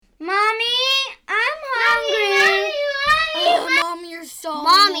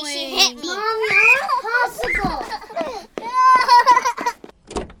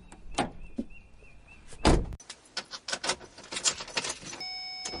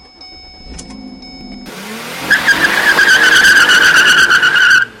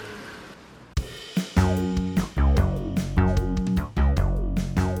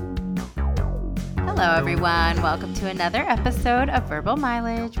everyone. Welcome to another episode of Verbal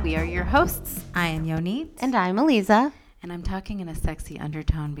Mileage. We are your hosts. I am Yonit. And I'm Eliza. And I'm talking in a sexy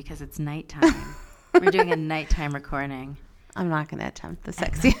undertone because it's nighttime. We're doing a nighttime recording. I'm not going to attempt the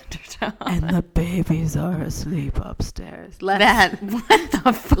sexy undertone. And the babies are asleep upstairs. What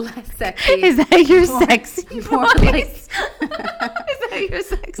the fuck? Less sexy. Is that your sexy more voice? like, Is that your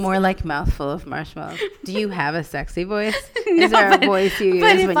sexy more like mouthful of marshmallows. Do you have a sexy voice? No, Is there a voice you use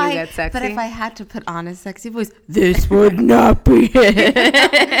when you get sexy? But if I had to put on a sexy voice, this would not be it.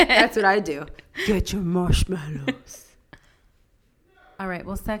 That's what I do. Get your marshmallows. All right.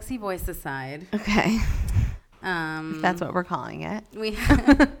 Well, sexy voice aside. Okay. If that's what we're calling it. We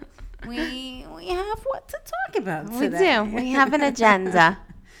have what to talk about today. We do. We have an agenda.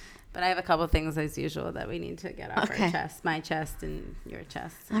 But I have a couple things as usual that we need to get off our chest. My chest and your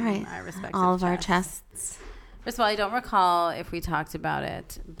chest. All right. Our respective all of chests. our chests. First of all, I don't recall if we talked about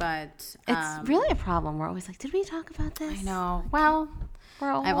it, but it's really a problem. We're always like, did we talk about this? I know. Well,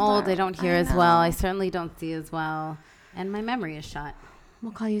 I'm old. I don't hear as well. I certainly don't see as well. And my memory is shot.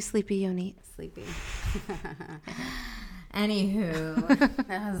 We'll call you Sleepy Yonit. Sleepy. Anywho,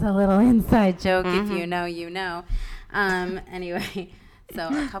 that was a little inside joke. Mm-hmm. If you know, you know. Anyway, so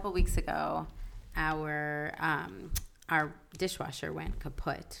a couple weeks ago, our dishwasher went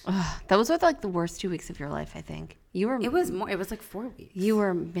kaput. Those were like the worst 2 weeks of your life, I think. It was more. It was like 4 weeks. You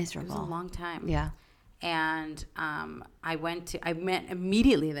were miserable. It was a long time. Yeah. And I went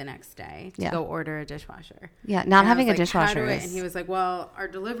immediately the next day to go order a dishwasher. Yeah, not having a dishwasher. And he was like, well, our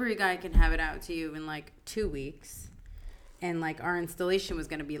delivery guy can have it out to you in like 2 weeks. And like our installation was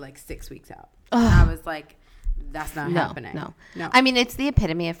going to be like 6 weeks out. And I was like, that's not happening. No. I mean, it's the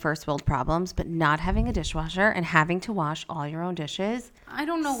epitome of first world problems, but not having a dishwasher and having to wash all your own dishes. I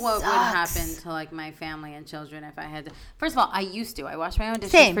don't know what would happen to like my family and children if I had to. First of all, I used to. I washed my own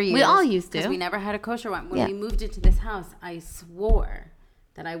dishes for years. We all used to. Because we never had a kosher one. When we moved into this house, I swore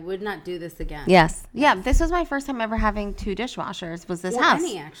that I would not do this again. Yes. Yeah, this was my first time ever having 2 dishwashers was this house.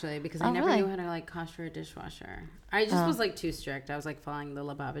 Any, actually, because I never knew how to like kosher a dishwasher. I just was like too strict. I was like following the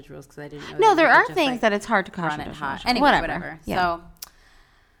Lubavitch rules because I didn't know. No, there are things that it's hard to kosher dishwasher. Hot. Anyway, whatever. Yeah. So,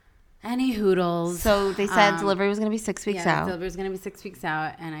 any hoodles. So they said delivery was going to be 6 weeks out. Delivery was going to be 6 weeks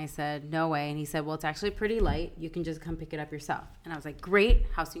out. And I said, no way. And he said, well, it's actually pretty light. You can just come pick it up yourself. And I was like, great.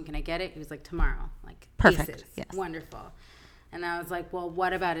 How soon can I get it? He was like, tomorrow. Like, perfect. Aces. Yes. Wonderful. And I was like, well,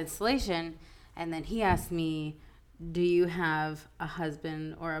 what about installation? And then he asked me, do you have a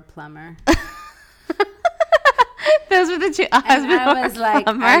husband or a plumber? Those were the two. And I was like,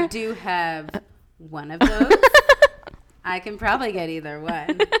 I do have one of those. I can probably get either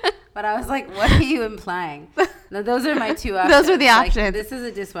one. But I was like, what are you implying? No, those are my 2 options. Those were the options. Like, this is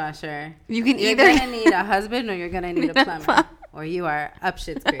a dishwasher. You're going to need a husband or you're going to need a plumber. Or you are up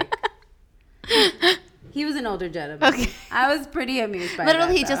Schitt's Creek. He was an older gentleman. Okay. I was pretty amused by that.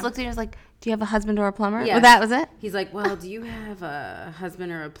 Literally, he just looked at me and was like, do you have a husband or a plumber? Yeah. Well, that was it? He's like, well, do you have a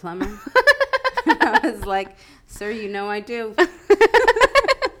husband or a plumber? I was like, sir, you know I do.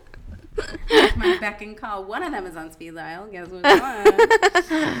 My beck and call. One of them is on speed dial. Guess which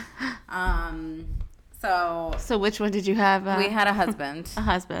one? So which one did you have? We had a husband. A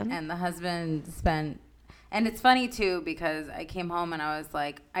husband. And the husband spent... And it's funny, too, because I came home and I was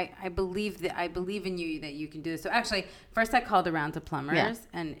like, I believe in you that you can do this. So actually, first I called around to plumbers,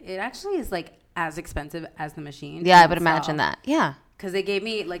 and it actually is, like, as expensive as the machine. Yeah, I would imagine that. Yeah. Because they gave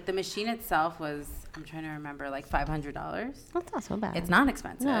me, like, the machine itself was, I'm trying to remember, like $500. That's not so bad. It's not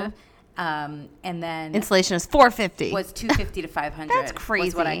expensive. No. And then installation is $450. Was $250 to $500. That's crazy.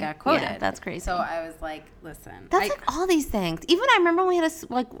 Was what I got quoted. Yeah, that's crazy. So I was like, listen. That's like all these things. Even I remember when we had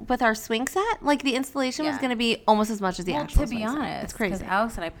with our swing set, like the installation was going to be almost as much as the actual. To be honest, it's crazy. Because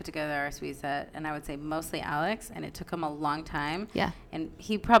Alex and I put together our swing set, and I would say mostly Alex, and it took him a long time. Yeah. And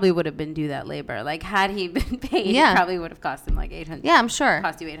he probably would have been do that labor. Like had he been paid, it probably would have cost him like $800. Yeah, I'm sure.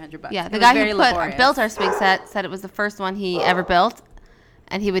 Cost you $800. Yeah, the guy who built our swing set said it was the first one he ever built.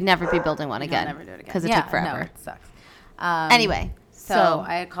 And he would never be building one again. He'll never do it again. Because it took forever. No, it sucks. Anyway. So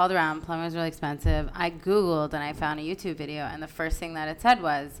I had called around. Plumbing was really expensive. I Googled and I found a YouTube video. And the first thing that it said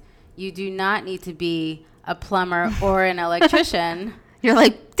was, you do not need to be a plumber or an electrician. You're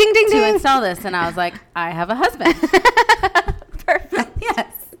like, ding, ding, ding. To install this. And I was like, I have a husband. Perfect.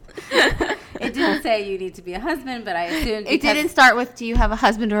 Yes. It didn't say you need to be a husband, but I assumed. It didn't start with, do you have a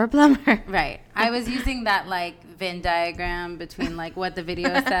husband or a plumber? Right. I was using that, like, Venn diagram between, like, what the video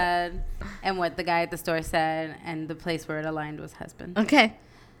said and what the guy at the store said, and the place where it aligned was husband. Okay.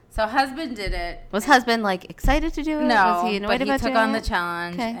 So husband did it. Was husband, like, excited to do it? No, was he annoyed but he took on the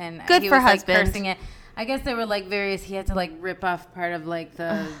challenge. Okay. And good he for was, husband. Like, cursing it. I guess there were, like, various, he had to, like, rip off part of, like,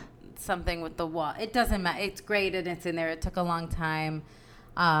 the something with the wall. It doesn't matter. It's great and it's in there. It took a long time.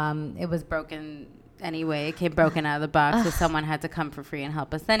 It was broken anyway. It came broken out of the box, so someone had to come for free and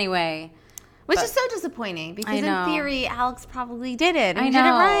help us anyway. Which is so disappointing because in theory, Alex probably did it. I know. Did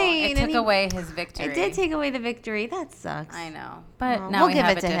it right. It took away his victory. It did take away the victory. That sucks. I know. But now we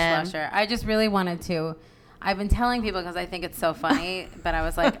have a dishwasher. I just really wanted to. I've been telling people because I think it's so funny, but I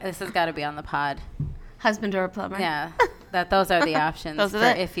was like, this has got to be on the pod. Husband or a plumber. Yeah. Those are the options for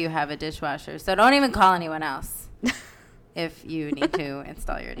if you have a dishwasher. So don't even call anyone else if you need to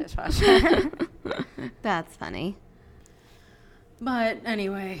install your dishwasher. That's funny. But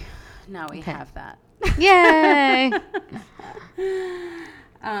anyway, now we have that. Yay!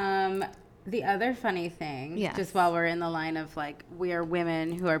 The other funny thing, just while we're in the line of like, we are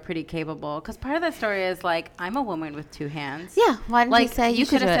women who are pretty capable, because part of the story is like, I'm a woman with two hands. Yeah. Why didn't you say you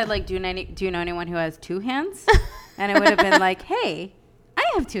could have said like, do you know anyone who has two hands? And it would have been like, hey,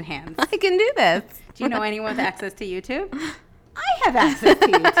 I have two hands. I can do this. Do you know anyone with access to YouTube? I have access to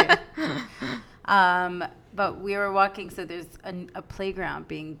YouTube. But we were walking, so there's a playground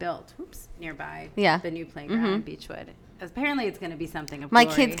being built nearby. Yeah. The new playground in Beechwood. Apparently, it's going to be something of My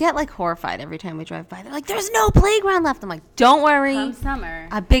glory. kids get like horrified every time we drive by. They're like, "There's no playground left." I'm like, "Don't worry. Come summer,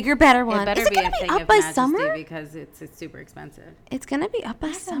 a bigger, better one. It better Is it be going a to be thing up of by majesty summer? because it's super expensive. It's going to be up by I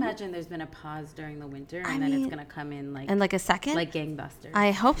have to summer. imagine there's been a pause during the winter, and then it's going to come in like in like a second, like gangbusters. I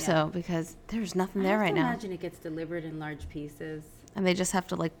hope so because there's nothing there right now. I imagine it gets delivered in large pieces. And they just have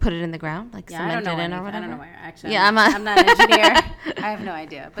to like put it in the ground, like cement it in or whatever. I don't know where. Actually, yeah, I'm not an engineer. I have no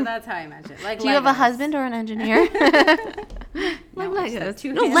idea, but that's how I imagine. Like, do you have a husband or an engineer? Like Legos.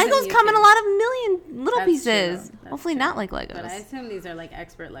 No, Legos come in a lot of million little pieces. Hopefully not like Legos. But I assume these are like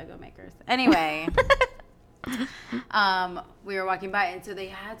expert Lego makers. Anyway, we were walking by, and so they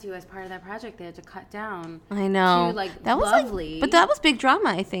had to, as part of that project, they had to cut down. I know. To, like, that was lovely. but that was big drama,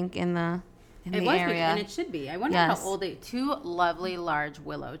 I think, in the area. Big, and it should be. I wonder how old they. Two lovely large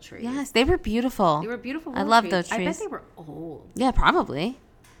willow trees. Yes, they were beautiful. They were beautiful. I love those trees. I bet they were old. Yeah, probably.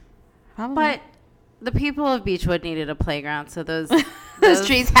 But the people of Beechwood needed a playground, so those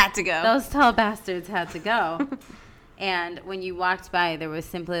trees had to go. Those tall bastards had to go. And when you walked by, there was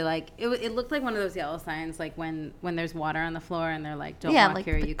simply like it looked like one of those yellow signs, like when there's water on the floor and they're like, "Don't walk like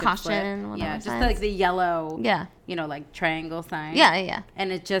here, you could caution, slip." Yeah, just signs. like the yellow, yeah, like triangle sign. Yeah.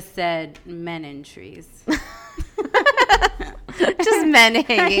 And it just said "men in trees." Just men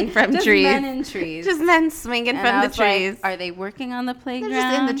hanging from just trees. Men in trees. Just men swinging from the trees. Like, are they working on the playground? They're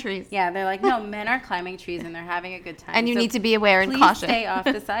just in the trees. Yeah, they're like, no, men are climbing trees and they're having a good time. And you need to be aware and please caution. Stay off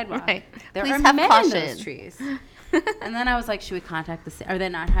the sidewalk. Right. There please are have men caution. in those trees. And then I was like, should we contact the city? Are they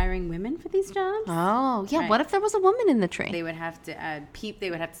not hiring women for these jobs? Oh, yeah. Right. What if there was a woman in the tree? They would have to add they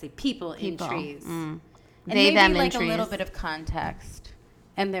would have to say people. In trees. Mm. And they, maybe them like in trees. a little bit of context.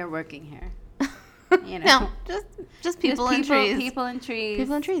 And they're working here. No, just people in trees. People in trees.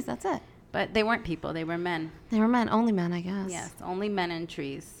 People in trees, that's it. But they weren't people, they were men. They were men, only men, I guess. Yes, only men in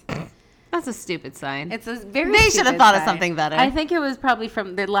trees. That's a stupid sign. It's a very They should have thought of something better. I think it was probably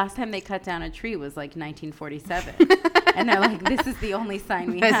from the last time they cut down a tree was like 1947. And they're like, this is the only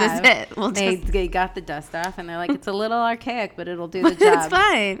sign we have. This is it. They got the dust off and they're like, it's a little archaic, but it'll do the job. It's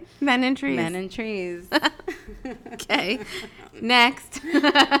fine. Men in trees. Men in trees. Okay. Next.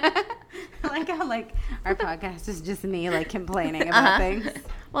 I like how like our podcast is just me like complaining about things.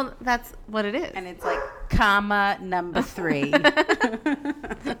 Well, that's what it is. And it's like comma number 3.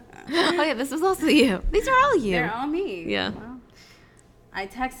 Oh yeah, this was also you. These are all you. They're all me. Yeah. Well, I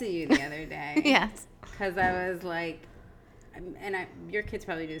texted you the other day. Yes. Because I was like, your kids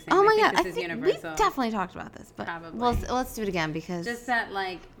probably do the same. Oh my God, this is universal. We definitely talked about this, but probably. let's do it again because just that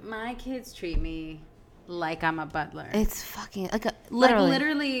like my kids treat me like I'm a butler. It's fucking like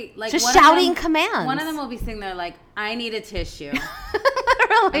literally like just shouting commands. One of them will be sitting there like, I need a tissue.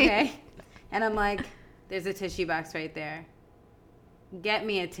 Really? Okay. And I'm like, there's a tissue box right there. Get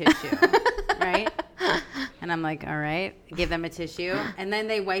me a tissue. Right? And I'm like, all right. Give them a tissue. And then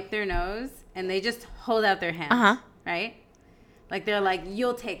they wipe their nose and they just hold out their hand. Uh-huh. Right? Like they're like,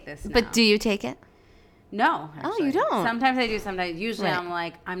 you'll take this now. But do you take it? No. Actually. Oh, you don't? Sometimes I do. Sometimes. Usually right. I'm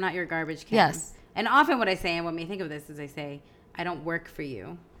like, I'm not your garbage can. Yes. And often what I say and what made me think of this is I say, I don't work for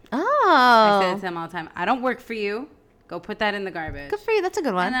you. Oh. I say it to them all the time. I don't work for you. Go put that in the garbage. Good for you. That's a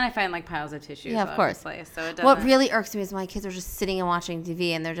good one. And then I find like piles of tissues. Yeah, of course. So it doesn't. What really irks me is my kids are just sitting and watching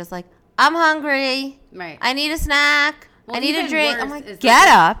TV and they're just like, I'm hungry. Right. I need a snack. Well, I need a drink. worse I'm like, is get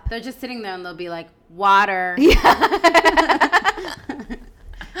up. They're just sitting there and they'll be like, water. Yeah.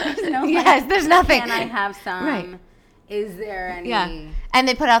 Yes, there's nothing. Can I have some? Right. Is there any? Yeah. And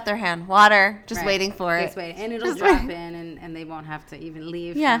they put out their hand. Water. Just Right. waiting for Just it. waiting. And it'll Just drop wait. in and they won't have to even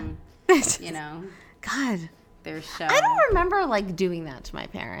leave Yeah. from you know. God. Their show. I don't remember like doing that to my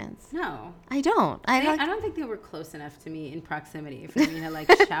parents. No, I don't. I don't think they were close enough to me in proximity for me to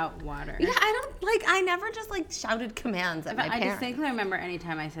like shout water. Yeah, I never just like shouted commands at my parents. I distinctly remember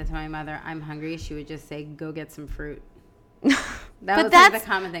anytime I said to my mother, "I'm hungry," she would just say, "Go get some fruit." That was like the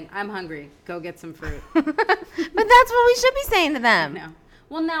common thing. I'm hungry. Go get some fruit. But that's what we should be saying to them. No.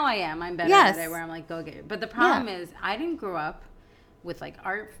 Well, now I am. I'm better at it where I'm like, go get it. But the problem is, I didn't grow up with like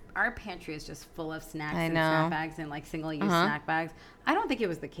our pantry is just full of snacks and snack bags and like single-use snack bags. I don't think it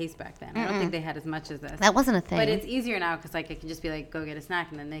was the case back then. I don't think they had as much as this. That wasn't a thing. But it's easier now because like I can just be like, go get a snack,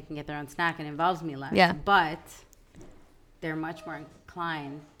 and then they can get their own snack, and it involves me less. Yeah. But they're much more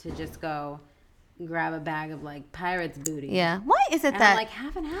inclined to just go grab a bag of like pirate's booty. Yeah. Why is it and that? I'm like,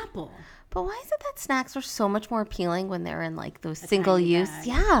 have an apple. But why is it that snacks are so much more appealing when they're in like those single-use?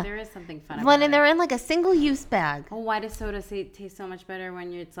 Yeah. There is something fun about it. When they're in like a single-use bag. Oh, why does soda taste so much better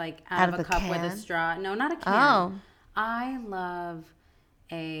when it's like out of a cup with a straw? No, not a can. Oh. I love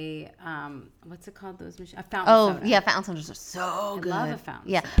a, what's it called? Those machines? A fountain soda. Oh, yeah. Fountain sodas are so good. I love a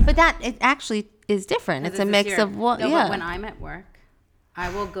fountain soda. Yeah. But that, it actually is different. It's a mix of what, But when I'm at work, I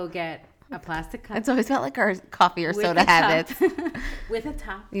will go get a plastic cup. It's always about like our coffee or soda habits. With a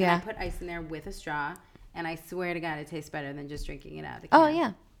top. Yeah. And I put ice in there with a straw. And I swear to God, it tastes better than just drinking it out of the can. Oh,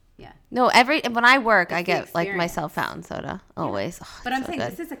 yeah. Yeah. No, when I work, I get like myself fountain soda. Always. Yeah. But I'm saying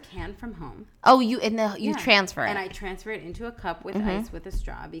this is a can from home. Oh, you transfer it. And I transfer it into a cup with ice with a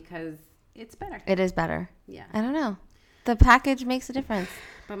straw because it's better. It is better. Yeah. I don't know. The package makes a difference.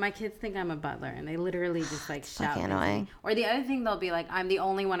 But my kids think I'm a butler, and they literally just like shout. Fucking annoying. Or the other thing, they'll be like, I'm the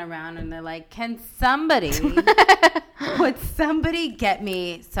only one around, and they're like, can somebody, would somebody get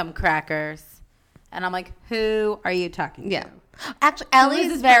me some crackers? And I'm like, who are you talking to? Actually, Ellie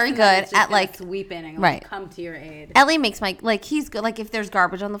is very good at like sweeping and like come to your aid. Ellie makes he's good. Like if there's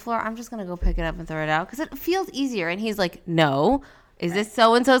garbage on the floor, I'm just gonna go pick it up and throw it out because it feels easier. And he's like, no. Is this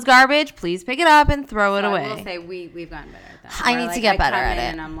so-and-so's garbage? Please pick it up and throw it away. I will say we've gotten better at that. I need to get better at it.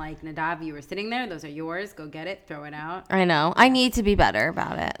 And I'm like, Nadav, you were sitting there. Those are yours. Go get it. Throw it out. I know. I need to be better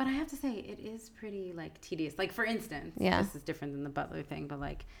about it. But I have to say, it is pretty like tedious. Like for instance, this is different than the butler thing, but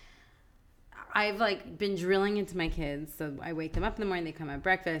like I've like been drilling into my kids. So I wake them up in the morning. They come have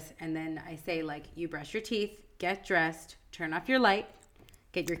breakfast, and then I say like, you brush your teeth, get dressed, turn off your light,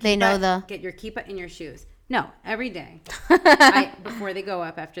 get your kippah in your shoes. No, every day. Before they go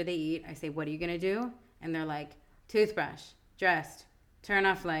up, after they eat, I say, what are you going to do? And they're like, toothbrush, dressed, turn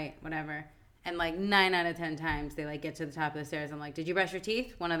off light, whatever. And like 9 out of 10 times, they like get to the top of the stairs. I'm like, did you brush your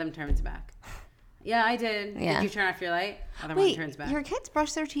teeth? One of them turns back. Yeah, I did. Yeah. Did you turn off your light? Other one turns back. Your kids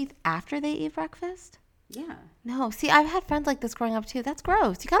brush their teeth after they eat breakfast? Yeah. No, see, I've had friends like this growing up too. That's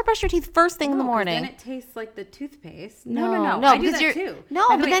gross. You got to brush your teeth first thing in the morning. Then it tastes like the toothpaste. No. I do that too. No,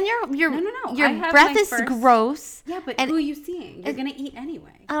 but then your breath is gross. Yeah, but who are you seeing? You're gonna eat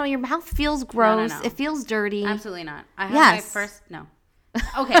anyway. Oh, your mouth feels gross. No. It feels dirty. Absolutely not. I have my first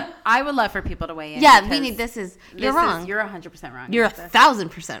Okay, I would love for people to weigh in. Yeah, we need. You're wrong. You're 100% wrong. You're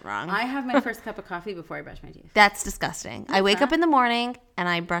 1,000% wrong. I have my first cup of coffee before I brush my teeth. That's disgusting. I wake up in the morning and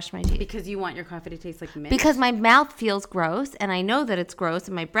I brush my teeth. Because you want your coffee to taste like mint? Because my mouth feels gross and I know that it's gross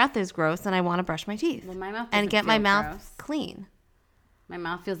and my breath is gross and I want to brush my teeth. Well, my mouth and get my mouth clean. My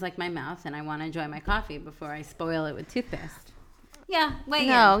mouth feels like my mouth and I want to enjoy my coffee before I spoil it with toothpaste. Yeah,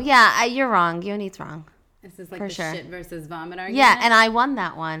 you're wrong. Yoni's wrong. This is like shit versus vomit argument. Yeah, and I won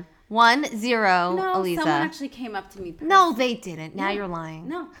that one. 1-0, no, Aliza. Someone actually came up to me. No, they didn't. Now you're lying.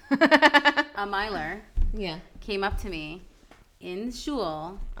 No. A miler came up to me in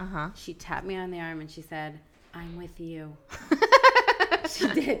shul. She tapped me on the arm and she said, I'm with you. She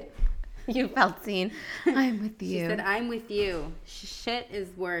did. You felt seen. I'm with you. She said, I'm with you. Shit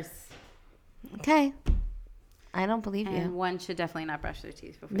is worse. Okay. I don't believe you. And one should definitely not brush their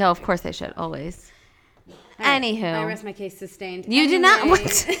teeth before. No, of course they should. Always. Anywho. I rest my case sustained. You did not.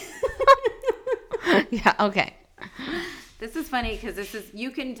 Yeah, okay. This is funny because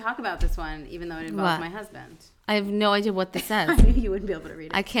you can talk about this one even though it involves my husband. I have no idea what this says. I knew you wouldn't be able to read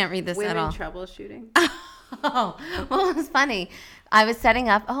it. I can't read this at all. Women troubleshooting. Oh, well, it was funny. I was setting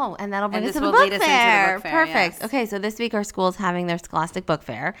up. Oh, and that'll bring us to the book fair. Perfect. Yes. Okay, so this week our school's having their Scholastic Book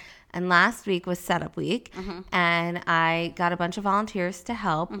Fair, and last week was setup week, and I got a bunch of volunteers to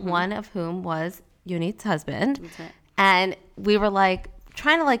help. One of whom was Yonit's husband, and we were like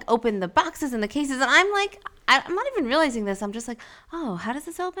trying to like open the boxes and the cases, and I'm like, I'm not even realizing this. I'm just like, oh, how does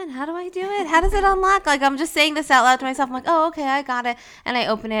this open? How do I do it? How does it unlock? Like I'm just saying this out loud to myself. I'm like, oh, okay, I got it, and I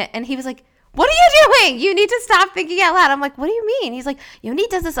open it, and he was like, what are you doing? You need to stop thinking out loud. I'm like, what do you mean? He's like, Yonit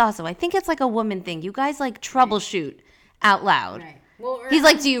does this also. I think it's like a woman thing. You guys like troubleshoot out loud. Right. He's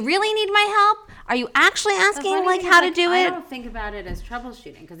like, do you really need my help? Are you actually asking like how to do it? I don't think about it as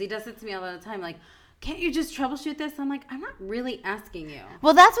troubleshooting because he does it to me all the time. Like, can't you just troubleshoot this? I'm like, I'm not really asking you.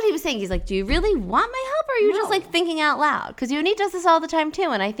 Well, that's what he was saying. He's like, do you really want my help or are you just like thinking out loud? Because Uni does this all the time too.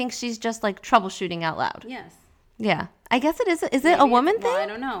 And I think she's just like troubleshooting out loud. Yes. Yeah. I guess it is. Is it a woman thing? I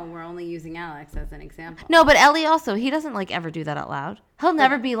don't know. We're only using Alex as an example. No, but Ellie also, he doesn't like ever do that out loud. He'll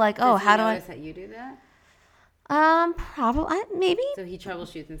never be like, oh, how do I? Does he notice that you do that? Probably, maybe. So he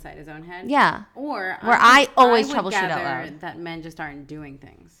troubleshoots inside his own head? Yeah. Or where I always troubleshoot out loud. That men just aren't doing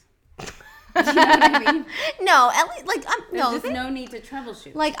things. Do you know what I mean? No, Ellie, like, there's no need to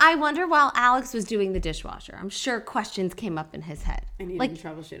troubleshoot. Like, I wonder while Alex was doing the dishwasher, I'm sure questions came up in his head. And he didn't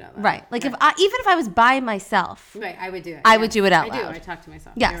troubleshoot out loud. Right. Like, even if I was by myself. Right, I would do it. I would do it out loud. I talk to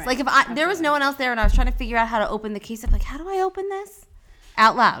myself. Yes. Right. Like, if there was no one else there and I was trying to figure out how to open the case, I'm like, how do I open this?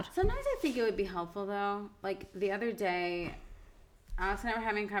 Out loud. Sometimes I think it would be helpful, though. Like, the other day, Alex and I were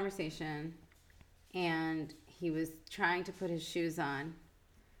having a conversation, and he was trying to put his shoes on.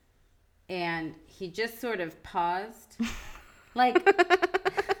 And he just sort of paused. Like,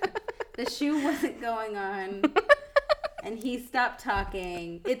 the shoe wasn't going on. And he stopped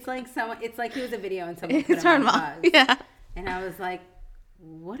talking. It's like he was a video and someone put him on pause. Yeah. And I was like,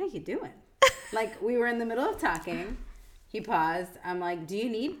 what are you doing? Like, we were in the middle of talking. He paused. I'm like, do you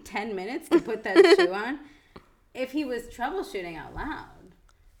need 10 minutes to put that shoe on? If he was troubleshooting out loud,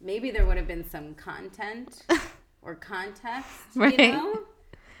 maybe there would have been some content or context, right. You know?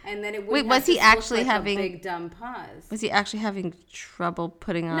 And then it would was he actually having a big dumb pause? Was he actually having trouble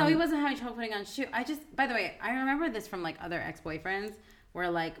putting on? No, he wasn't having trouble putting on shoes. By the way, I remember this from like other ex-boyfriends where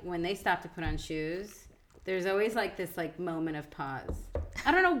like when they stop to put on shoes, there's always like this like moment of pause.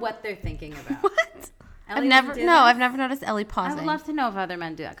 I don't know what they're thinking about. What? I've never noticed Ellie pausing. I would love to know if other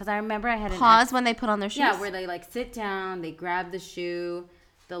men do that because I remember I had pause when they put on their shoes. Yeah, where they like sit down, they grab the shoe,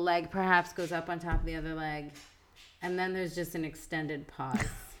 the leg perhaps goes up on top of the other leg, and then there's just an extended pause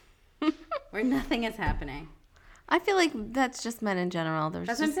where nothing is happening. I feel like that's just men in general. There's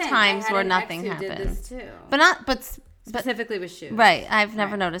that's just times where nothing happens. Did this too. But specifically with shoes. Right, I've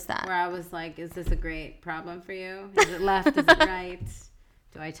never noticed that. Where I was like, is this a great problem for you? Is it left? Is it right?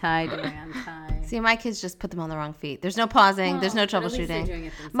 Do I tie? Do I untie? See, my kids just put them on the wrong feet. There's no pausing. There's no troubleshooting.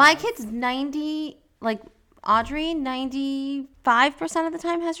 My kid's 90, like Audrey, 95% of the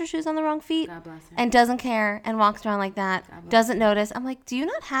time has her shoes on the wrong feet. God bless her. And doesn't care and walks around like that. Doesn't notice. I'm like, do you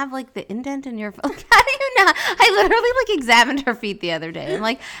not have like the indent in your foot? Like, how do you not? I literally like examined her feet the other day. I'm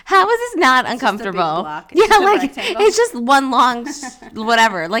like, how is this not uncomfortable? Yeah, like it's just one long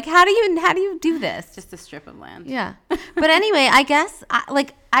whatever. Like, how do you do this? Just a strip of land. Yeah. But anyway, I guess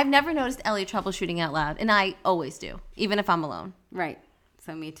I've never noticed Ellie troubleshooting out loud, and I always do, even if I'm alone. Right.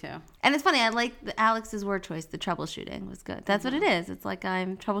 So me too. And it's funny. I like Alex's word choice. The troubleshooting was good. That's what it is. It's like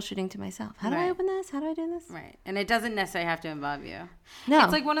I'm troubleshooting to myself. How do I open this? How do I do this? Right. And it doesn't necessarily have to involve you. No.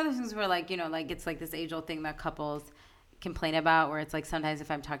 It's like one of those things where like, you know, like it's like this age-old thing that couples complain about where it's like sometimes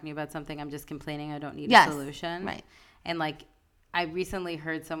if I'm talking to you about something, I'm just complaining. I don't need a solution. Right. And like I recently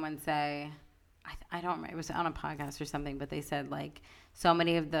heard someone say, I don't remember, it was on a podcast or something, but they said like so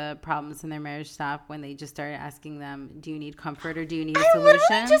many of the problems in their marriage stop when they just started asking them, do you need comfort or do you need a solution? I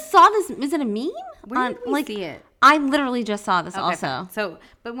literally just saw this. Is it a meme? Where did we see it? I literally just saw this also. Fine. So,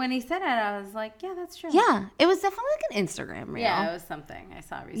 but when he said it, I was like, yeah, that's true. Yeah. It was definitely like an Instagram reel. Yeah, it was something I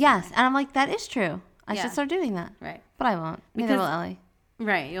saw recently. Yes. And I'm like, that is true. I should start doing that. Right. But I won't. Neither will Ellie.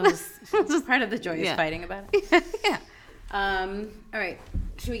 Right. You'll just part of the joy is fighting about it. Yeah. All right.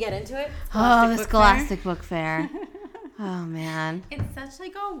 Should we get into it? The Scholastic Book Fair. Oh, man. It's such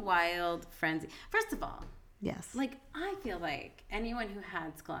like a wild frenzy. First of all, yes. Like, I feel like anyone who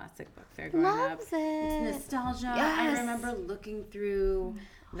had Scholastic Book Fair growing up, it's nostalgia. Yes. I remember looking through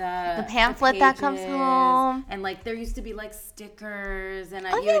the pamphlet that comes home. And, like, there used to be, like, stickers. And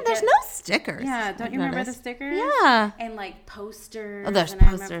there's no stickers. Yeah, don't you remember the stickers? Yeah. And, like, posters. Oh, there's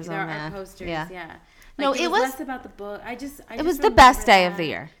posters on there. There are posters, yeah. Like, no, it was less about the book. It was the best day of the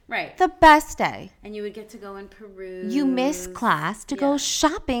year. Right. The best day. And you would get to go and peruse. You miss class to go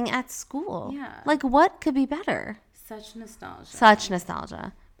shopping at school. Yeah. Like, what could be better? Such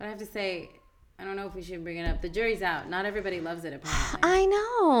nostalgia. But I have to say, I don't know if we should bring it up. The jury's out. Not everybody loves it, apparently. I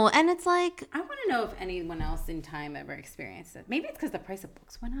know. And it's like... I want to know if anyone else in time ever experienced it. Maybe it's because the price of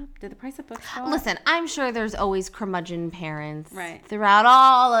books went up. Did the price of books go up? Listen, I'm sure there's always curmudgeon parents right. throughout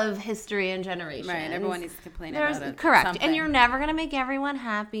all of history and generations. Right. Everyone needs to complain about it. Correct. Something. And you're never going to make everyone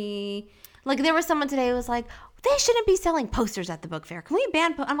happy. Like, there was someone today who was like, they shouldn't be selling posters at the book fair. Can we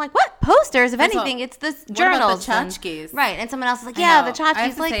ban I'm like, what? Posters? If anything, it's this journals. What about the tchotchkes? Right. And someone else is like, yeah, the tchotchkes. I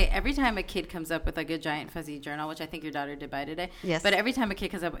have to say, every time a kid comes up with like a giant fuzzy journal, which I think your daughter did buy today. Yes. But every time a kid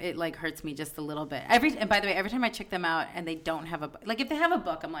comes up, it like hurts me just a little bit. And by the way, every time I check them out and they don't have like if they have a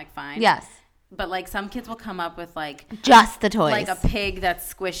book, I'm like, fine. Yes. But like some kids will come up with like just the toys. Like a pig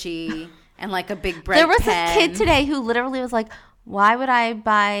that's squishy and like a big bright There was pen. this kid today who literally was like, why would I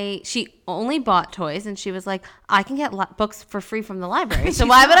buy? She only bought toys, and she was like, "I can get books for free from the library. So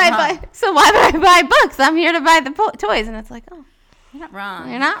why would I buy? So why would I buy books? I'm here to buy the toys." And it's like, oh, you're not wrong.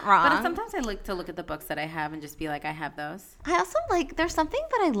 You're not wrong. But sometimes I like to look at the books that I have and just be like, I have those. I also like. There's something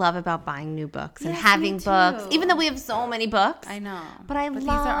that I love about buying new books and having books, even though we have so many books. I know, but these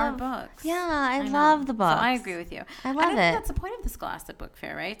are our books. Yeah, I love the books. So I agree with you. I love it. think that's the point of the Scholastic Book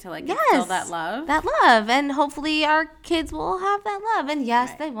Fair, right? To like instill that love. That love, and hopefully our kids will have that love. And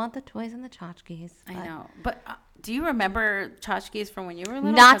yes, they want the toys and the tchotchkes. I know, but. Do you remember tchotchkes from when you were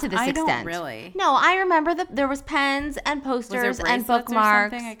little? Not to this extent. I don't really. No, I remember that there was pens and posters and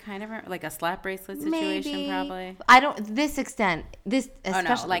bookmarks. Or something? I kind of remember, like a slap bracelet situation, probably. I don't. This extent. This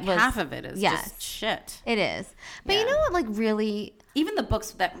especially. Oh no, like half of it is just shit. It is, but you know what? Like really. Even the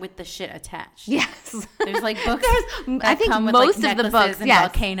books that with the shit attached. Yes. There's like books. I think come most with, like, of the books. And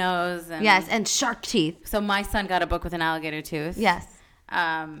volcanoes. And, and shark teeth. So my son got a book with an alligator tooth. Yes.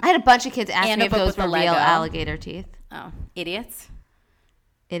 I had a bunch of kids ask me if those were real alligator teeth. Oh, idiots.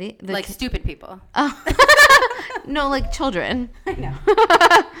 Like stupid people. Oh. No, like children. I know.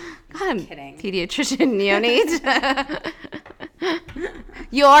 God, I'm kidding. Pediatrician neonate.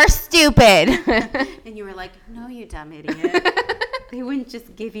 You're stupid. And you were like, no, you dumb idiot. They wouldn't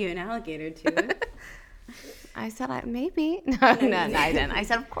just give you an alligator tooth. I said, maybe. No, I didn't. I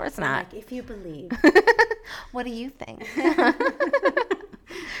said, of course not. Like, if you believe. What do you think?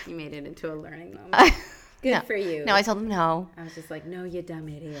 You made it into a learning moment. Good for you. No, I told him no. I was just like, no, you dumb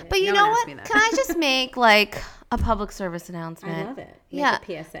idiot. But you know what? Can I just make like a public service announcement? I love it. Make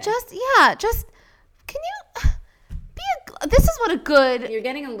a PSA. Just can you this is what a good... You're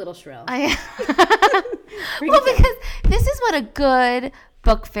getting a little shrill. Well, because this is what a good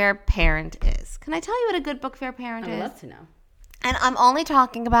book fair parent is. Can I tell you what a good book fair parent is? I'd love to know. And I'm only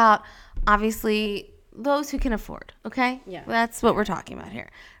talking about, obviously, those who can afford, okay? Yeah. That's what we're talking about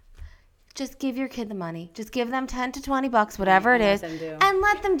here. Just give your kid the money. Just give them $10 to $20, whatever it is, and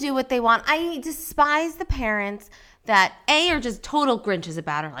let them do what they want. I despise the parents that, A, are just total Grinches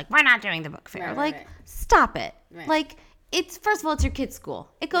about it. Like, we're not doing the book fair. Stop it. Right. It's first of all, it's your kid's school.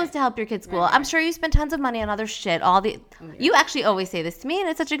 It goes to help your kid's school. I'm sure you spend tons of money on other shit. You actually always say this to me, and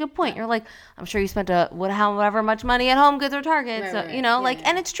it's such a good point. You're like, I'm sure you spent however much money at Home Goods or Target.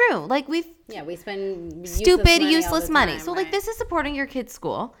 And it's true. Like we spend stupid, useless money. So this is supporting your kid's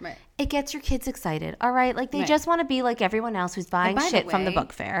school. Right. It gets your kids excited. All right, like they just want to be like everyone else who's buying shit from the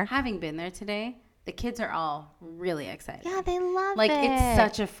book fair. Having been there today. The kids are all really excited. Yeah, they love it. It's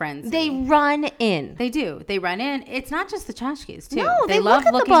such a frenzy. They run in. They do. They run in. It's not just the tchotchkes, too. No, they love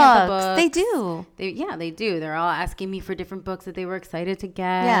looking at the books. They do. They do. They're all asking me for different books that they were excited to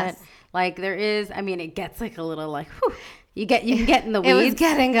get. Yes. It gets like a little like, whew. You can get in the weeds. It was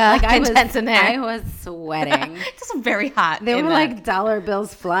getting intense in there. I was sweating. Just very hot. They were like dollar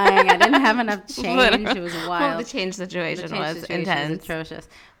bills flying. I didn't have enough change. It was wild. Well, the change situation was intense. Was atrocious.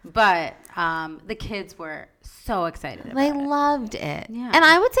 But the kids were so excited about it. They loved it. Yeah. And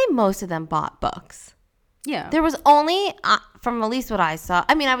I would say most of them bought books. Yeah. There was only, from at least what I saw,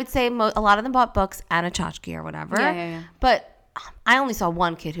 I would say a lot of them bought books and a tchotchke or whatever. Yeah. But I only saw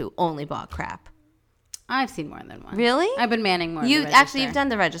one kid who only bought crap. I've seen more than one. Really? I've been manning more. You've done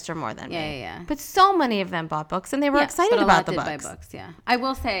the register more than me. Yeah. But so many of them bought books, and they were excited about the books. Buy books. Yeah. I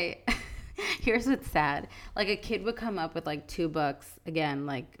will say, here's what's sad. Like a kid would come up with like 2 books again,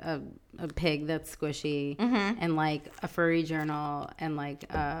 like a pig that's squishy, and like a furry journal, and like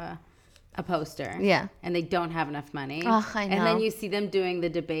a poster. Yeah. And they don't have enough money. Oh, I know. And then you see them doing the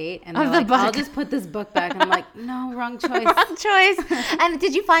debate, and they're like, I'll just put this book back. And I'm like, no, wrong choice. Wrong choice. And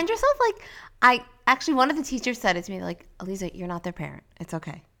did you find yourself like, one of the teachers said it to me, like, Aliza, you're not their parent. It's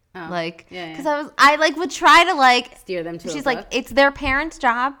okay. Oh, because I would try to steer them to she's like, it's their parents'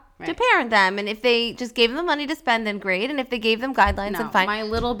 job to parent them, and if they just gave them money to spend, then great, and if they gave them guidelines, then fine. My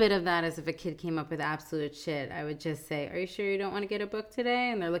little bit of that is if a kid came up with absolute shit, I would just say, are you sure you don't want to get a book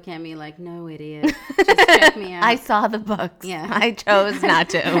today? And they're looking at me like, no, idiot, just check me out. I saw the books. Yeah. I chose not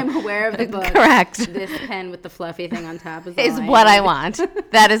to. I'm aware of the book. Correct. This pen with the fluffy thing on top is what I want.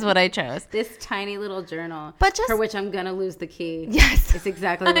 That is what I chose. This tiny little journal, for which I'm gonna lose the key. Yes, it's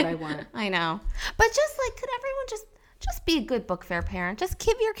exactly what I want. I know. But could everyone just just be a good book fair parent. Just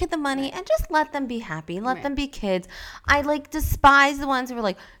give your kid the money and just let them be happy. Let them be kids. I despise the ones who are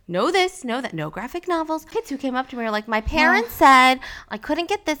like, no this, no that, no graphic novels. Kids who came up to me were like, my parents said I couldn't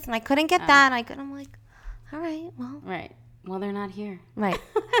get this and I couldn't get that. And I'm like, all right, well. Right. Well, they're not here. Right.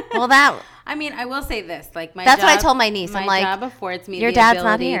 Well, I mean, I will say this. That's what I told my niece. I'm like, job affords me your the dad's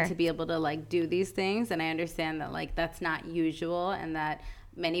ability not here. to be able to do these things, and I understand that that's not usual, and that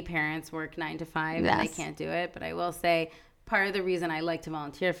many parents work 9 to 5 and they can't do it. But I will say, part of the reason I like to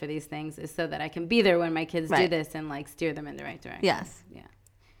volunteer for these things is so that I can be there when my kids do this and steer them in the right direction. Yes. Yeah.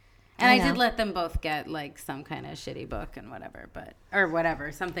 And I did let them both get some kind of shitty book and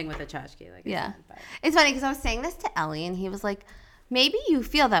whatever, something with a tchotchke. It's funny because I was saying this to Ellie and he was like, maybe you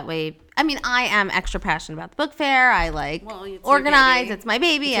feel that way. I mean, I am extra passionate about the book fair. I organize. It's my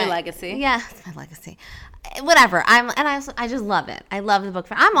baby. It's your legacy. Yeah, it's my legacy. Whatever. I just love it. I love the book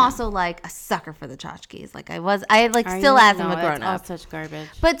fair. I'm also a sucker for the tchotchkes. Still as I'm a grown up. It's all such garbage.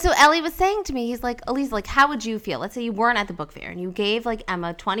 But so Ellie was saying to me, he's like, Elise, how would you feel? Let's say you weren't at the book fair and you gave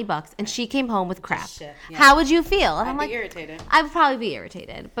Emma $20 and she came home with crap. Shit, yeah. How would you feel? And I'd be irritated. I would probably be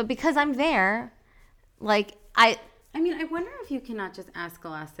irritated. But because I'm there, I mean, I wonder if you cannot just ask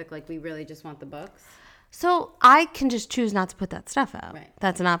Scholastic, we really just want the books. So I can just choose not to put that stuff out. Right.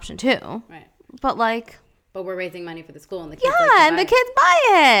 That's an option too. Right. But But we're raising money for the school and the kids the kids buy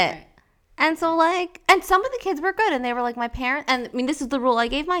it. Right. And so and some of the kids were good and they were like my parents. And I mean, this is the rule I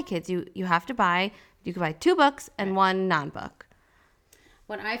gave my kids. You have to buy, you can buy 2 books and 1 non-book.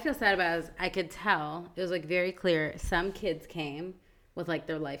 What I feel sad about is I could tell, it was very clear, some kids came with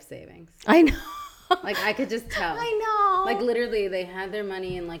their life savings. I know. I could just tell. I know. Literally, they had their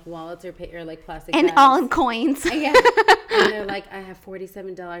money in wallets or plastic and bags. all in coins. Yeah. And they're like, I have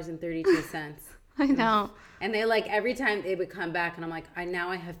 $47.32. I know. And they every time they would come back and I'm like, now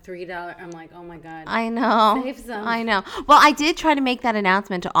I have $3. I'm like, oh my God. I know. Save some. I know. Well, I did try to make that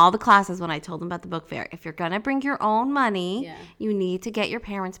announcement to all the classes when I told them about the book fair. If you're going to bring your own money, you need to get your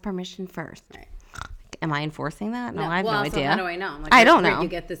parents' permission first. Right. Am I enforcing that? No, I have no idea. How do I know? I don't know. Where you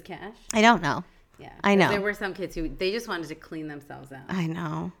get this cash? I don't know. Yeah, I know. There were some kids who they just wanted to clean themselves out. I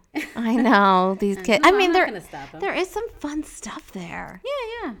know. These kids. I mean, there is some fun stuff there.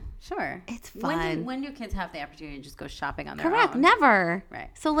 Yeah, sure. It's fun. When do kids have the opportunity to just go shopping on their own? Correct. Never. Right.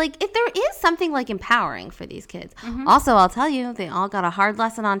 So if there is something empowering for these kids. Mm-hmm. Also, I'll tell you, they all got a hard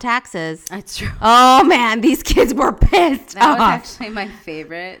lesson on taxes. That's true. Oh man, these kids were pissed. That was actually my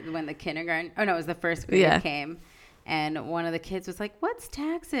favorite when the kindergarten. Oh no, it was the first grade came. And one of the kids was like, what's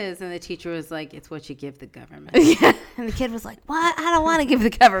taxes? And the teacher was like, it's what you give the government. Yeah. And the kid was like, what? I don't want to give the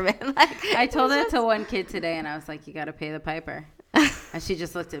government. I told it to one kid today, and I was like, you got to pay the piper. And she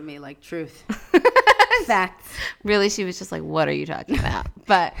just looked at me like, truth. Facts. Really? She was just like, what are you talking about?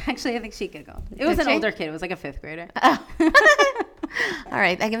 But actually, I think she could go. It was an older kid. It was a 5th grader. Oh. All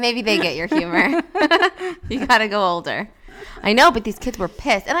right. Maybe they get your humor. You got to go older. I know, but these kids were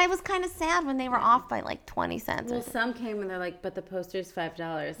pissed. And I was kind of sad when they were off by 20 cents. Well, some came and they're like, but the poster's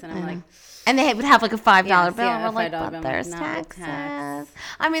 $5. And I'm like... And they would have a $5 bill. Yeah, and we're like, but there's taxes.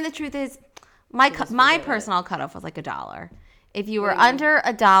 I mean, the truth is, my personal cutoff was $1. If you were under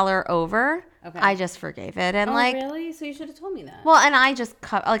 $1 over, I just forgave it. And really? So you should have told me that. Well, and I just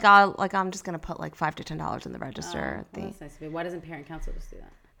cut, I'm just going to put $5 to $10 in the register. Well, that's nice of you. Why doesn't parent council just do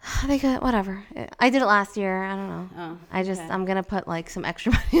that? They got whatever. I did it last year. I don't know. Oh, I'm gonna put some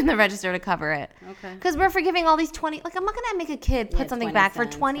extra money in the register to cover it. Okay. Because we're forgiving all these 20. I'm not gonna make a kid put something back for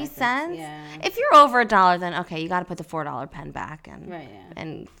 20 cents. Yeah. If you're over $1, then okay, you got to put the $4 pen back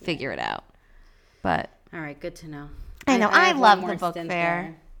and figure it out. But all right, good to know. I know. I love the book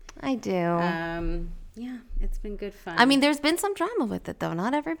fair. I do. Yeah, it's been good fun. I mean, there's been some drama with it though.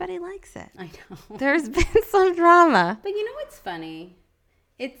 Not everybody likes it. I know. There's been some drama. But you know what's funny?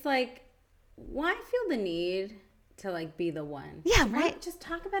 It's why feel the need to be the one? Yeah, right. Just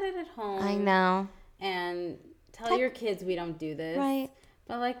talk about it at home. I know. And tell your kids we don't do this. Right.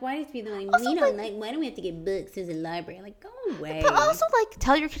 But why do you have to be why do we have to get books as a library? Go away. But also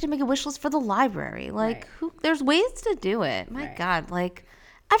tell your kid to make a wish list for the library. There's ways to do it. My God, everyone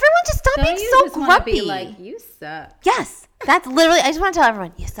just stop being so grumpy. You suck. Yes. That's literally, I just want to tell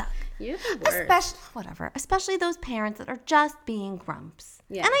everyone, you suck. You're the worst. Especially those parents that are just being grumps.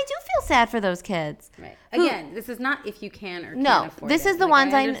 Yeah. And I do feel sad for those kids. Right. Again, this is not if you can or can't afford it. No, this is the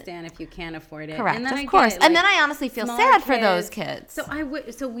ones I understand if you can't afford it. Correct, of course. And then I honestly feel sad for those kids.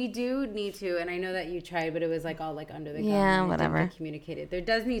 So we do need to, and I know that you tried, but it was all under the gun. Yeah, whatever. Communicated. There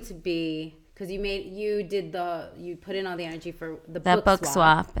does need to be, because you put in all the energy for the book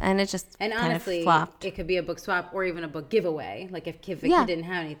swap, and it just honestly, flopped. It could be a book swap or even a book giveaway. If a kid didn't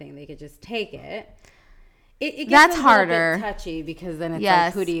have anything, they could just take it. It gets that's a harder. Bit touchy because then it's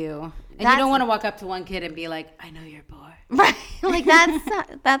like, who do you? And you don't want to walk up to one kid and be like, I know you're poor. Right. Like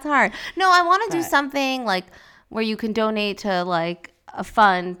that's hard. No, I want to do something like where you can donate to like a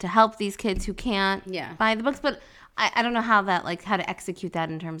fund to help these kids who can't buy the books. But I don't know how to execute that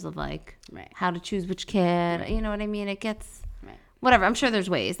in terms of like how to choose which kid. Right. You know what I mean? It gets whatever. I'm sure there's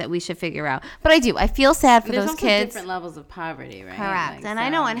ways that we should figure out. But I feel sad for those kids. There's also different levels of poverty, right? Correct. And I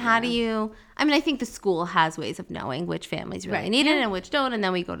know. And how do you... I mean, I think the school has ways of knowing which families really need it and which don't, and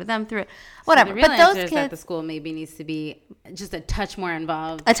then we go to them through it. Whatever. So the real answer is that the school maybe needs to be just a touch more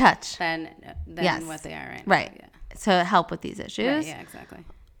involved. A touch. Than what they are right now. Right. Yeah. To help with these issues. Right, yeah, exactly.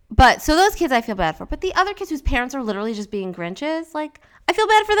 But so those kids I feel bad for. But the other kids whose parents are literally just being Grinches, like, I feel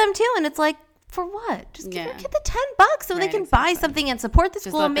bad for them too. And it's like, for what? Just give your kid the $10 so they can buy something and support the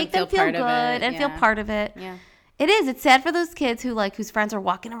school and make them feel good and feel part of it. Yeah. It is. It's sad for those kids whose friends are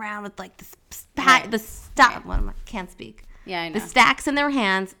walking around with like can't speak. Yeah, I know. The stacks in their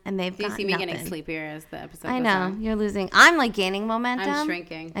hands and they've got nothing. You see me getting sleepier as the episode goes on. I know. You're losing. I'm like gaining momentum. I'm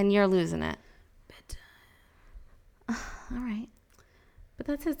shrinking. And you're losing it. All right. But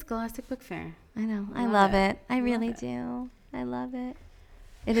that's it. Scholastic Book Fair. I know. I love it. I really do. I love it.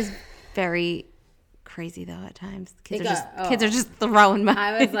 It is very crazy though at times. Kids are just throwing money.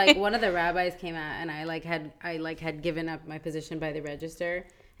 I was like, one of the rabbis came out and I had given up my position by the register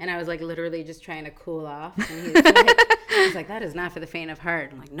and I was like literally just trying to cool off. And he was like, that is not for the faint of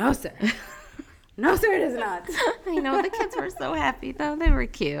heart. I'm like, no sir. No sir, it is not. I know, the kids were so happy though. They were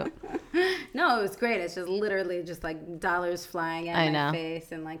cute. No, it was great. It's just literally just like dollars flying at my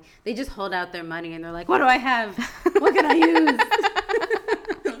face and like they just hold out their money and they're like, what do I have? What can I use?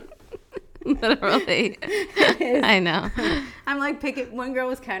 Literally. I know. I'm like one girl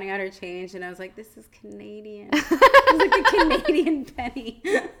was counting out her change and I was like, this is Canadian. It was like a Canadian penny.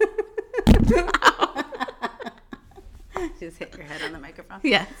 Just hit your head on the microphone.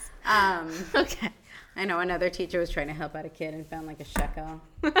 Yes. Okay. I know another teacher was trying to help out a kid and found like a shekel.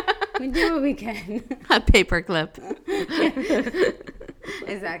 We do what we can. A paper clip.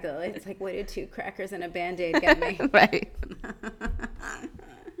 Exactly. It's like, what did 2 crackers and a Band-Aid get me? Right.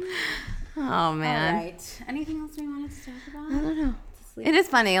 Oh, man. All right. Anything else we wanted to talk about? I don't know. It is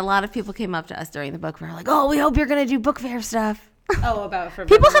funny. A lot of people came up to us during the book fair like, oh, we hope you're going to do book fair stuff. Oh,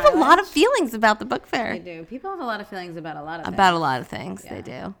 people have a lot of feelings about the book fair. They do. People have a lot of feelings about a lot of things. About a lot of things. Yeah. They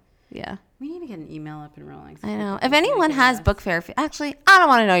do. Yeah. We need to get an email up and rolling. I know. If anyone has book fair, actually, I don't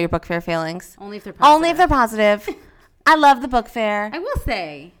want to know your book fair feelings. Only if they're positive. Only if they're positive. I love the book fair. I will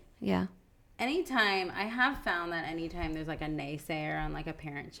say. Yeah. I have found that anytime there's like a naysayer on like a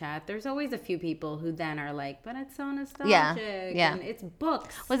parent chat, there's always a few people who then are like, but it's so nostalgic. Yeah. And it's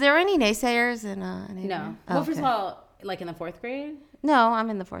books. Was there any naysayers in No. Well, first of all, like in the 4th grade? No, I'm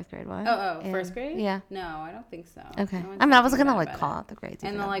in the 4th grade one. Oh, first grade? Yeah. No, I don't think so. Okay. I wasn't going to like call out the grades.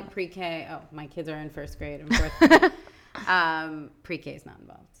 And then like pre-K, my kids are in 1st grade and 4th grade. Pre-K is not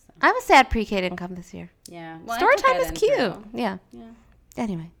involved. So. I was sad pre-K didn't come this year. Yeah. Well, story time is cute. Yeah.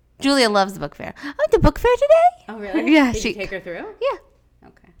 Anyway. Julia loves the book fair. I went to book fair today. Oh, really? Yeah. Did you take her through? Yeah.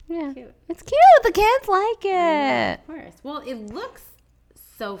 Okay. Yeah. Cute. It's cute. The kids like it. Of course. Well, it looks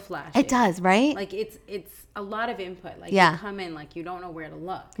so flashy. It does, right? Like it's a lot of input. Like you come in like you don't know where to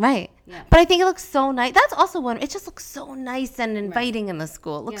look. Right. Yeah. But I think it looks so nice. That's also one. It just looks so nice and inviting in the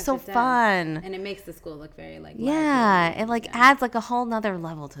school. It looks so fun. And it makes the school look very like it like adds like a whole nother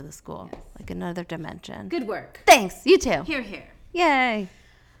level to the school. Yes. Like another dimension. Good work. Thanks. You too. Here. Yay.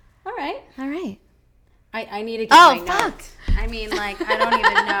 All right. I need to get my notes. I mean, like, I don't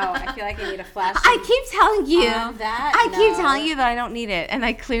even know. I feel like I need a flash. I keep telling you that. I keep telling you that I don't need it, and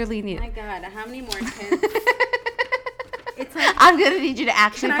I clearly need it. Oh my God, how many more hints? It's like, I'm going to need you to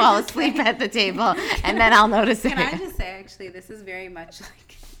actually fall asleep at the table, and then I'll notice it. Can I just say, actually, this is very much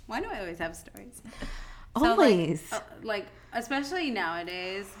like, why do I always have stories? Always. So like, especially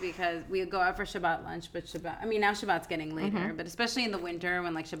nowadays, because we go out for Shabbat lunch, but now Shabbat's getting later, but especially in the winter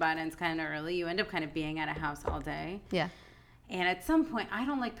when like Shabbat ends kind of early, you end up kind of being at a house all day. Yeah. And at some point, I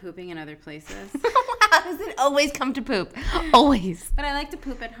don't like pooping in other places. How does it always come to poop? Always. But I like to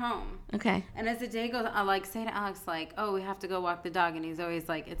poop at home. Okay. And as the day goes, I'll like say to Alex, like, oh, we have to go walk the dog. And he's always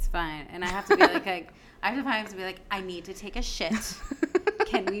like, it's fine. And I have to be like I need to take a shit.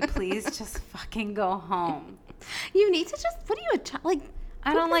 Can we please just fucking go home? You need to just, what are you, like,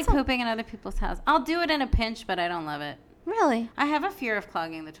 I don't like pooping in other people's house. I'll do it in a pinch, but I don't love it. Really? I have a fear of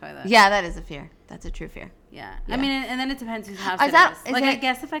clogging the toilet. Yeah, that is a fear. That's a true fear. Yeah. I mean, and then it depends whose house it is. Like, I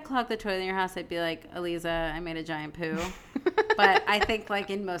guess if I clogged the toilet in your house, I'd be like, Aliza, I made a giant poo. But I think, like,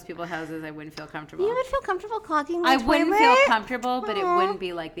 in most people's houses, I wouldn't feel comfortable. You would feel comfortable clogging the toilet? I wouldn't feel comfortable, but it wouldn't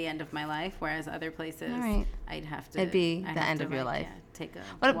be, like, the end of my life. Whereas other places, I'd have to. It'd be the end of your life. Yeah, take a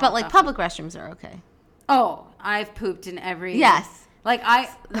but like, public restrooms are okay. Oh, I've pooped in every... Yes. Like,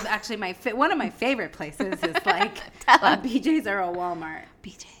 actually, one of my favorite places is, like, a BJ's or a Walmart.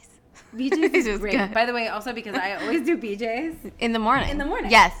 BJ's is great. Good. By the way, also because I always do BJ's. In the morning.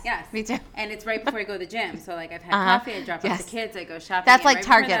 Yes. Me too. And it's right before I go to the gym. So, like, I've had coffee, I drop off the kids, I go shopping. That's like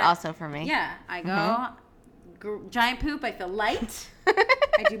Target also for me. Yeah. I go, giant poop, I feel light.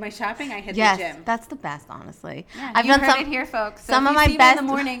 I do my shopping, I hit the gym. That's the best, honestly. Yeah, I've done it here, folks. So some of my best in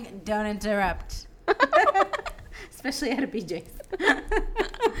the morning, don't interrupt. Especially at a BJ's.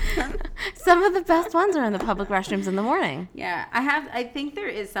 Some of the best ones are in the public restrooms in the morning. Yeah, I think there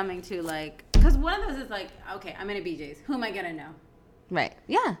is something to, like, because one of those is like, okay, I'm in a BJ's. Who am I gonna know? Right.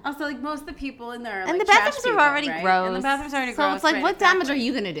 Yeah. Also, like, most of the people in there are, and like, the bathrooms are already right? gross. And the bathrooms are already gross. So it's like, what damage are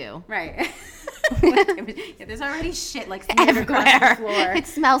you gonna do? Right. Yeah, there's already shit like everywhere. The floor. It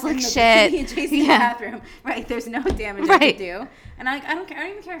smells like shit. BJ's bathroom. Right. There's no damage I can do. And I don't care. I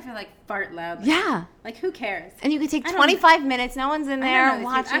don't even care if I, like, fart loudly. Yeah. Like, who cares? And you could take 25 minutes. No one's in there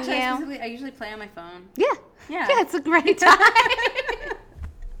watching Actually, you. I usually play on my phone. Yeah. Yeah, it's a great time.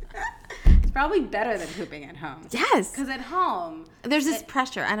 It's probably better than pooping at home. Yes. Because at home... There's this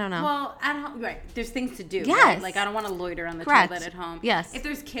pressure. I don't know. Well, at home... Right. There's things to do. Yes. Right? Like, I don't want to loiter on the toilet at home. Yes. If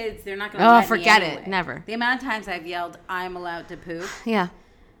there's kids, they're not going to let me forget anyway. it. Never. The amount of times I've yelled, I'm allowed to poop. Yeah.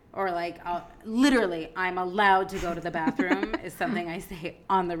 Or, like, literally, I'm allowed to go to the bathroom is something I say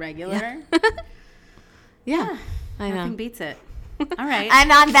on the regular. Yeah. I know. Nothing beats it. All right.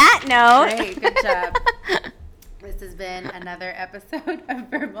 And on that note. Great. Good job. This has been another episode of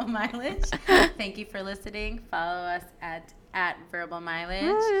Verbal Mileage. Thank you for listening. Follow us at Verbal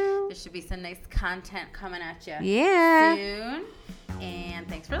Mileage. There should be some nice content coming at you soon. And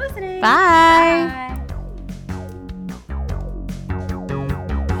thanks for listening. Bye.